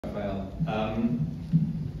Welcome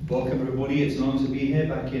everybody, it's an honour to be here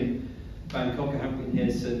back in Bangkok. I haven't been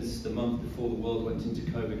here since the month before the world went into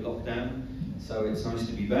COVID lockdown, so it's nice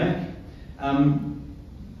to be back. As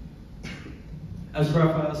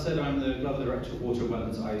Raphael said, I'm the Global Director of Water and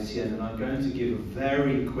Wetlands at IUCN, and I'm going to give a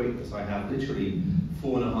very quick, because I have literally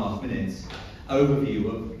 4.5 minutes,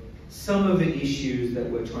 overview of some of the issues that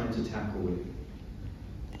we're trying to tackle with.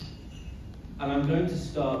 And I'm going to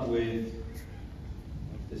start with,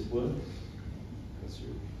 if this works,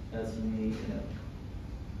 that's me,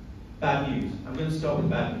 bad news. I'm going to start with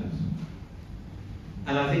bad news.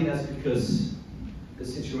 And I think that's because the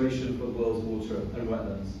situation for the world's water and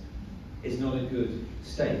wetlands is not in a good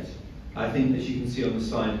state. I think, as you can see on the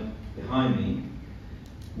slide behind me,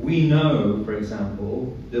 we know, for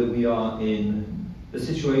example, that we are in the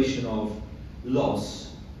situation of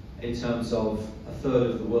loss in terms of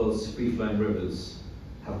 1/3 of the world's free-flowing rivers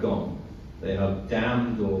have gone. They are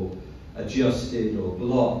dammed or adjusted or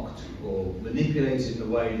blocked or manipulated in a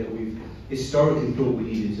way that we've historically thought we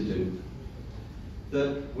needed to do.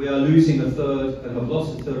 That we are losing 1/3 and have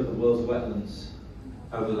lost 1/3 of the world's wetlands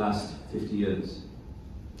over the last 50 years.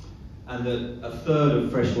 And that 1/3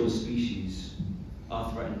 of freshwater species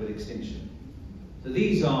are threatened with extinction. So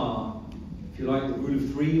these are, if you like, the rule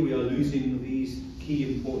of 3. We are losing these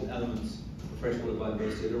key important elements of freshwater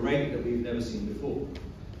biodiversity at a rate that we've never seen before.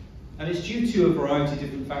 And it's due to a variety of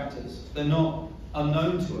different factors. They're not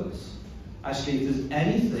unknown to us. Actually, if there's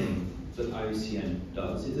anything that IUCN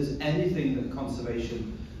does, if there's anything that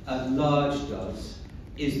conservation at large does,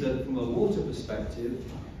 is that from a water perspective,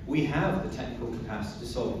 we have the technical capacity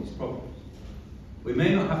to solve these problems. We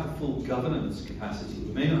may not have the full governance capacity,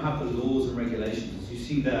 we may not have the laws and regulations. As you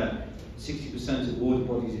see there, 60% of water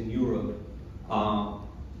bodies in Europe are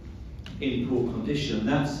in poor condition, and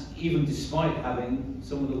that's even despite having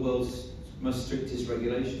some of the world's most strictest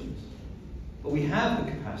regulations. But we have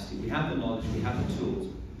the capacity, we have the knowledge, we have the tools,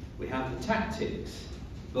 we have the tactics,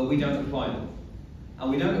 but we don't apply them.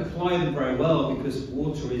 And we don't apply them very well because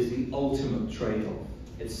water is the ultimate trade-off.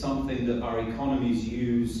 It's something that our economies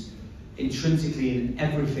use intrinsically in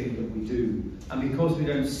everything that we do. And because we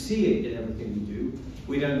don't see it in everything we do,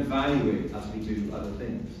 we don't value it as we do other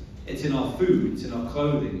things. It's in our food, it's in our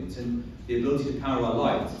clothing, it's in the ability to power our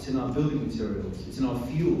lights, it's in our building materials, it's in our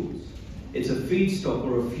fuels. It's a feedstock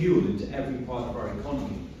or a fuel into every part of our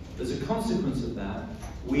economy. As a consequence of that,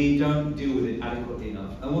 we don't deal with it adequately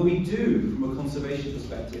enough. And when we do, from a conservation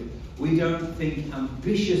perspective, we don't think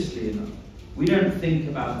ambitiously enough. We don't think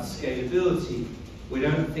about scalability. We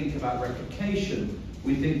don't think about replication.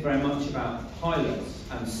 We think very much about pilots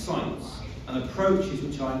and sites and approaches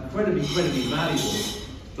which are incredibly valuable,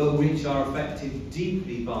 but which are affected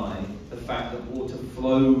deeply by the fact that water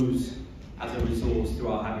flows as a resource through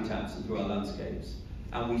our habitats and through our landscapes.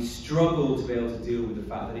 And we struggle to be able to deal with the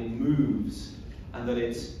fact that it moves and that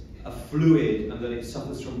it's a fluid and that it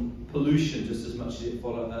suffers from pollution just as much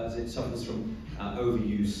as it suffers from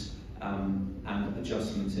overuse and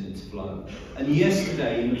adjustments in its flow. And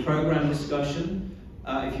yesterday in the programme discussion,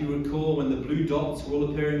 if you recall, when the blue dots were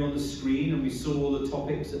all appearing on the screen and we saw all the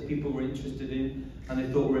topics that people were interested in and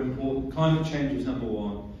they thought were important, climate change was number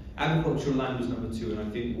 1, agricultural land was number 2, and I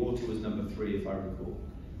think water was number 3, if I recall.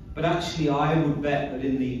 But actually, I would bet that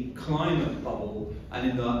in the climate bubble and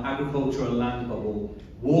in the agricultural and land bubble,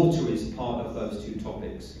 water is part of those 2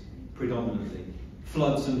 topics, predominantly.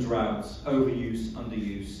 Floods and droughts, overuse,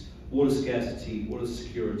 underuse, water scarcity, water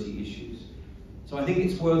security issues. So I think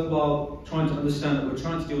it's worthwhile trying to understand that we're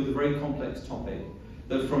trying to deal with a very complex topic,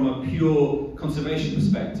 that from a pure conservation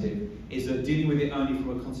perspective, is that dealing with it only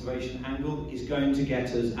from a conservation angle is going to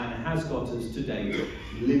get us, and has got us to date,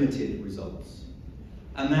 limited results.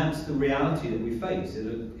 And that's the reality that we face,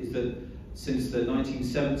 is that since the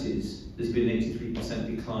 1970s, there's been an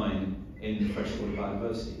 83% decline in freshwater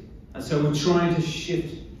biodiversity. And so we're trying to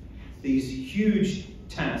shift these huge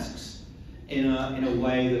tasks in a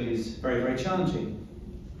way that is very challenging.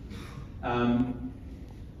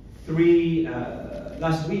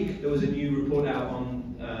 Last week, there was a new report out on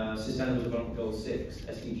Sustainable Development Goal 6,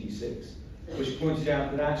 SDG 6, which pointed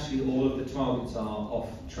out that actually all of the targets are off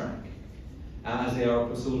track, as they are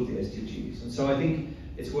across all of the SDGs. And so I think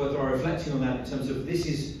it's worthwhile reflecting on that in terms of this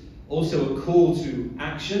is also a call to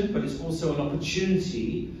action, but it's also an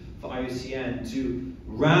opportunity for IUCN to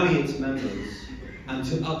rally its members and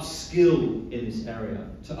to upskill in this area,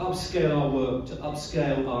 to upscale our work, to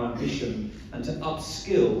upscale our ambition, and to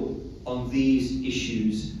upskill on these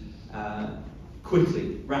issues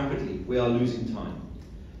quickly, rapidly. We are losing time.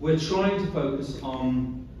 We're trying to focus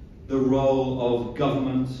on the role of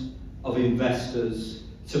government, of investors,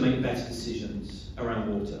 to make better decisions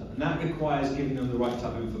around water. And that requires giving them the right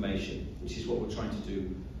type of information, which is what we're trying to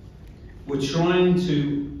do. We're trying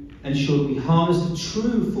to ensure that we harness the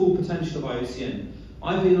true full potential of IUCN.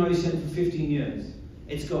 I've been in IUCN for 15 years.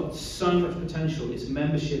 It's got so much potential, its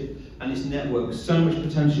membership and its network, so much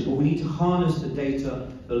potential, but we need to harness the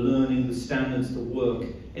data, the learning, the standards, the work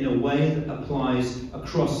in a way that applies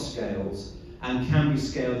across scales and can be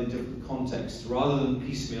scaled in different contexts rather than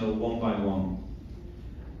piecemeal one by one.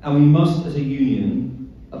 And we must, as a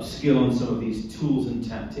union, upskill on some of these tools and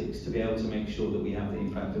tactics to be able to make sure that we have the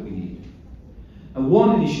impact that we need. And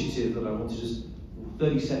one initiative that I want to just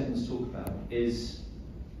 30 seconds talk about is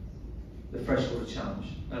the Freshwater Challenge.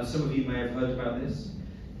 Now, some of you may have heard about this.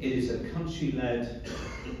 It is a country-led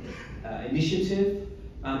initiative.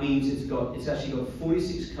 That means it's actually got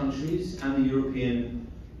 46 countries and the European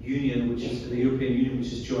Union, which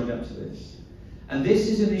has joined up to this. And this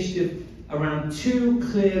is an initiative around two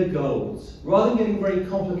clear goals. Rather than getting very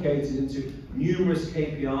complicated into numerous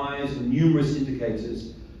KPIs and numerous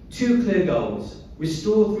indicators, two clear goals.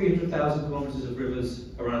 Restore 300,000 kilometres of rivers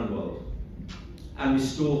around the world and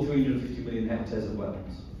restore 350 million hectares of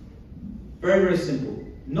wetlands. Very, very simple.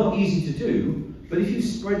 Not easy to do, but if you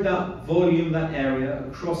spread that volume, that area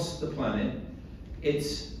across the planet,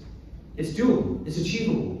 it's doable, it's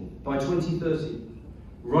achievable by 2030.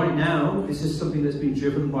 Right now, this is something that's been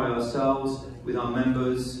driven by ourselves, with our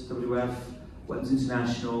members, WWF, Wetlands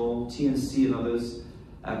International, TNC and others,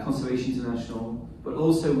 Conservation International, but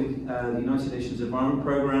also with the United Nations Environment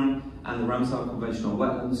Programme and the Ramsar Convention on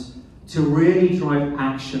Wetlands, to really drive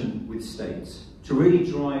action with states, to really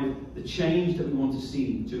drive the change that we want to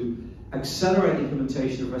see, to accelerate the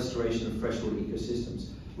implementation of restoration of freshwater ecosystems.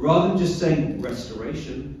 Rather than just saying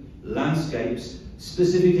restoration, landscapes,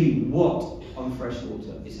 specifically what on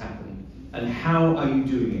freshwater is happening and how are you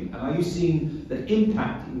doing it? And are you seeing the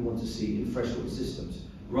impact that you want to see in freshwater systems,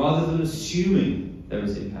 rather than assuming there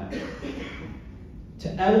is impact?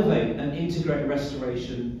 To elevate and integrate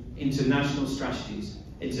restoration into national strategies,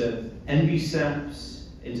 into NBSAPs,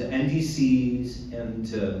 into NDCs,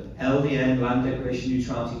 into LDN, land degradation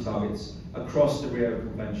neutrality targets across the Rio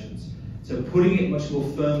Conventions. So putting it much more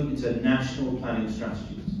firmly into national planning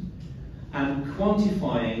strategies and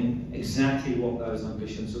quantifying exactly what those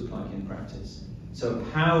ambitions look like in practice. So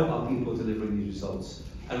how are people delivering these results?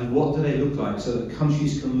 And what do they look like so that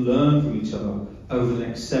countries can learn from each other over the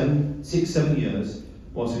next 6, 7 years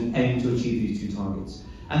once we aim to achieve these two targets.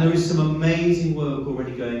 And there is some amazing work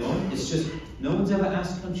already going on. It's just, no one's ever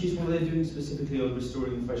asked countries what they're doing specifically on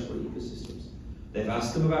restoring freshwater ecosystems. They've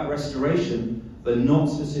asked them about restoration, but not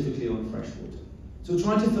specifically on freshwater. So we're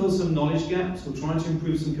trying to fill some knowledge gaps, we're trying to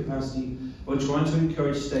improve some capacity, we're trying to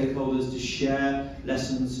encourage stakeholders to share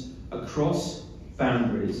lessons across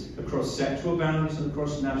boundaries, across sectoral boundaries and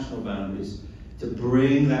across national boundaries, to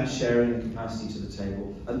bring that sharing and capacity to the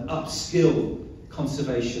table and upskill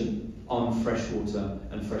conservation on freshwater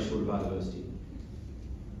and freshwater biodiversity.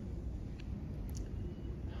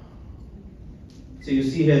 So you'll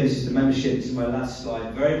see here, this is the membership. This is my last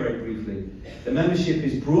slide, very, very briefly. The membership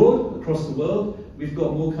is broad across the world. We've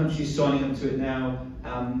got more countries signing up to it now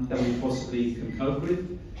than we possibly can cope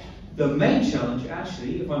with. The main challenge,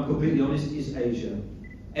 actually, if I'm completely honest, is Asia.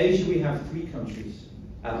 Asia, we have 3 countries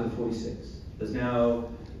out of the 46. There's now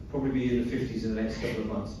probably be in the 50s in the next couple of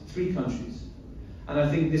months. 3 countries. And I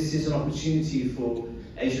think this is an opportunity for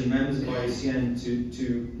Asian members of IUCN to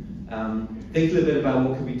think a little bit about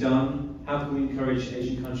what can be done, how can we encourage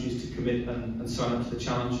Asian countries to commit and sign up to the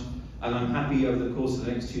challenge. And I'm happy over the course of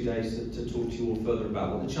the next 2 days to talk to you all further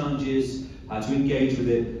about what the challenge is, how to engage with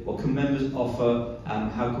it, what can members offer,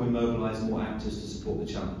 how can we mobilise more actors to support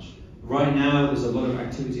the challenge. Right now, there's a lot of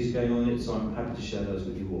activities going on in it, so I'm happy to share those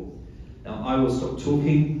with you all. Now, I will stop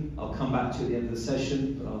talking. I'll come back to you at the end of the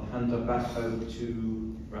session, but I'll hand it back over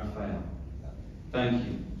to Raphael. Thank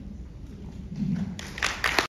you.